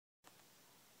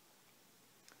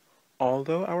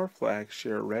Although our flags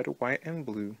share red, white, and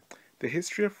blue, the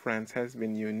history of France has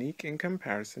been unique in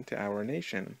comparison to our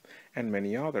nation and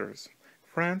many others.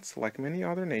 France, like many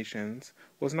other nations,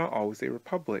 was not always a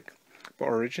republic, but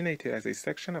originated as a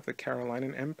section of the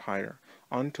Carolingian Empire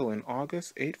until in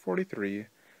August 843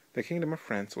 the Kingdom of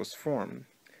France was formed.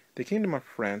 The Kingdom of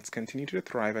France continued to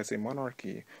thrive as a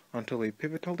monarchy until a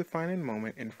pivotal defining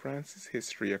moment in France's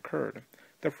history occurred,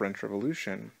 the French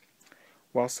Revolution.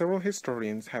 While several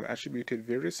historians have attributed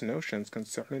various notions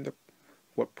concerning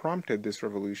what prompted this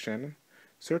revolution,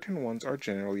 certain ones are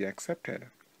generally accepted.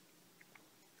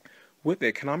 With the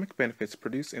economic benefits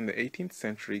produced in the 18th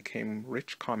century came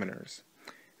rich commoners.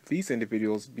 These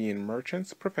individuals being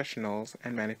merchants, professionals,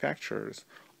 and manufacturers,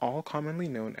 all commonly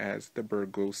known as the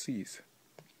bourgeoisie.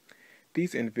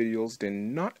 These individuals did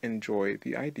not enjoy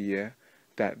the idea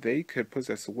that they could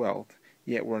possess wealth,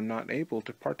 yet were not able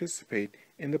to participate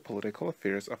in the political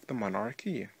affairs of the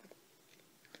monarchy.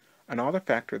 Another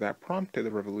factor that prompted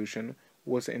the revolution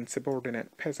was the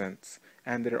insubordinate peasants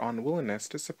and their unwillingness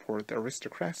to support the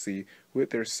aristocracy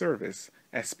with their service,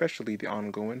 especially the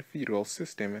ongoing feudal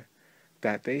system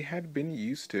that they had been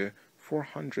used to for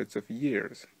hundreds of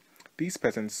years. These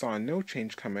peasants saw no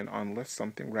change coming unless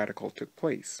something radical took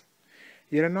place.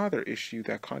 Yet another issue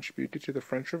that contributed to the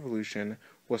French Revolution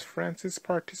was France's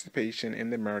participation in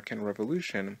the American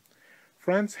Revolution.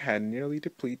 France had nearly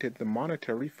depleted the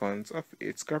monetary funds of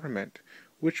its government,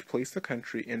 which placed the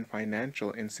country in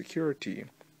financial insecurity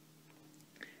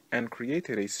and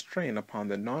created a strain upon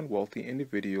the non-wealthy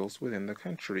individuals within the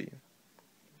country.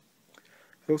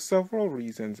 Though several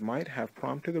reasons might have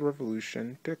prompted the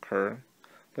revolution to occur,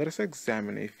 let us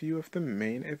examine a few of the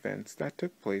main events that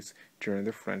took place during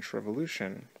the French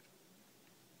Revolution.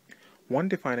 One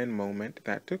defining moment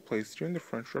that took place during the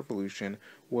French Revolution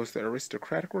was the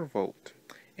Aristocratic Revolt.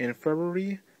 In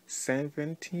February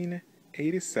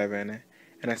 1787,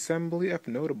 an assembly of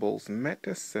notables met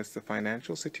to assess the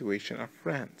financial situation of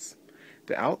France.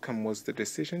 The outcome was the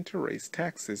decision to raise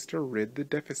taxes to rid the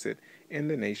deficit in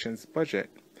the nation's budget.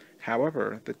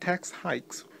 However, the tax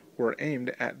hikes were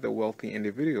aimed at the wealthy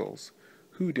individuals,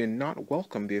 who did not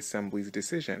welcome the Assembly's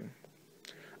decision.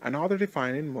 Another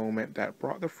defining moment that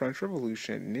brought the French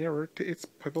Revolution nearer to its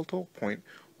pivotal point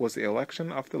was the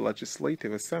election of the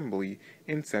Legislative Assembly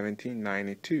in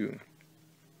 1792.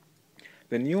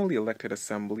 The newly elected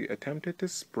assembly attempted to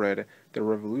spread the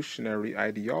revolutionary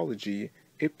ideology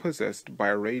it possessed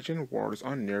by waging wars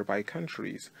on nearby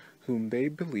countries, whom they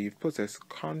believed possessed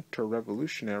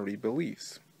counterrevolutionary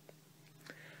beliefs.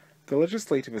 The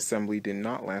Legislative Assembly did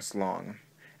not last long,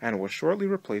 and was shortly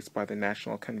replaced by the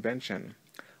National Convention.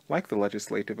 Like the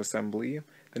Legislative Assembly,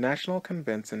 the National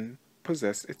Convention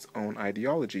possessed its own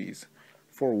ideologies.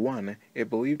 For one, it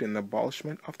believed in the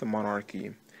abolishment of the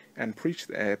monarchy, and preached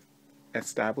the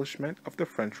establishment of the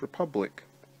French Republic.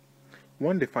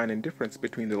 One defining difference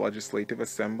between the Legislative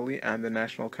Assembly and the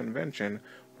National Convention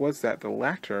was that the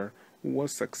latter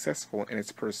was successful in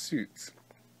its pursuits.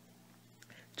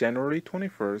 January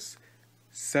 21st,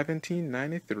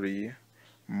 1793,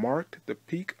 marked the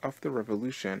peak of the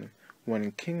Revolution,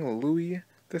 when King Louis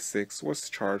XVI was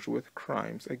charged with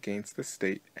crimes against the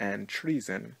state and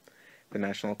treason. The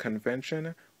National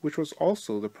Convention, which was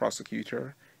also the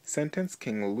prosecutor, sentenced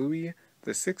King Louis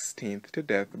XVI to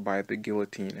death by the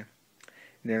guillotine.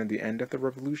 Near the end of the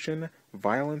Revolution,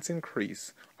 violence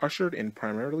increased, ushered in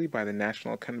primarily by the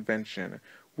National Convention,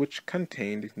 which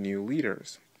contained new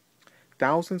leaders.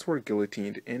 Thousands were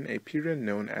guillotined in a period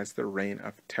known as the Reign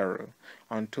of Terror,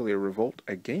 until a revolt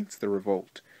against the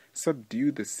revolt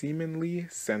subdued the seemingly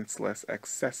senseless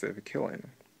excessive killing.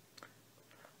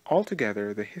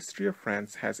 Altogether, the history of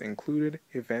France has included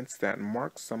events that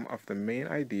mark some of the main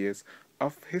ideas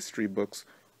of history books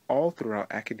all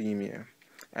throughout academia,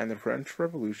 and the French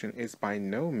Revolution is by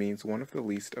no means one of the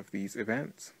least of these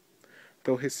events.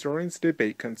 Though historians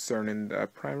debate concerning the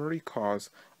primary cause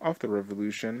of the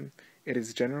revolution, it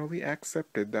is generally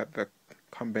accepted that the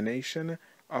combination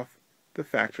of the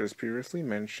factors previously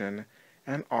mentioned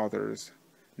and others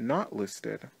not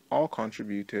listed all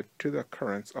contributed to the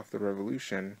occurrence of the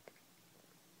revolution.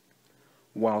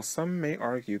 While some may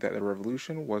argue that the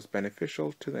revolution was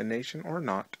beneficial to the nation or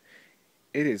not,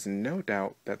 it is no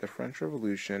doubt that the French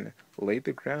Revolution laid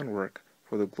the groundwork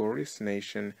for the glorious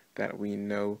nation that we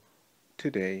know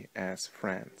today as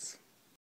France.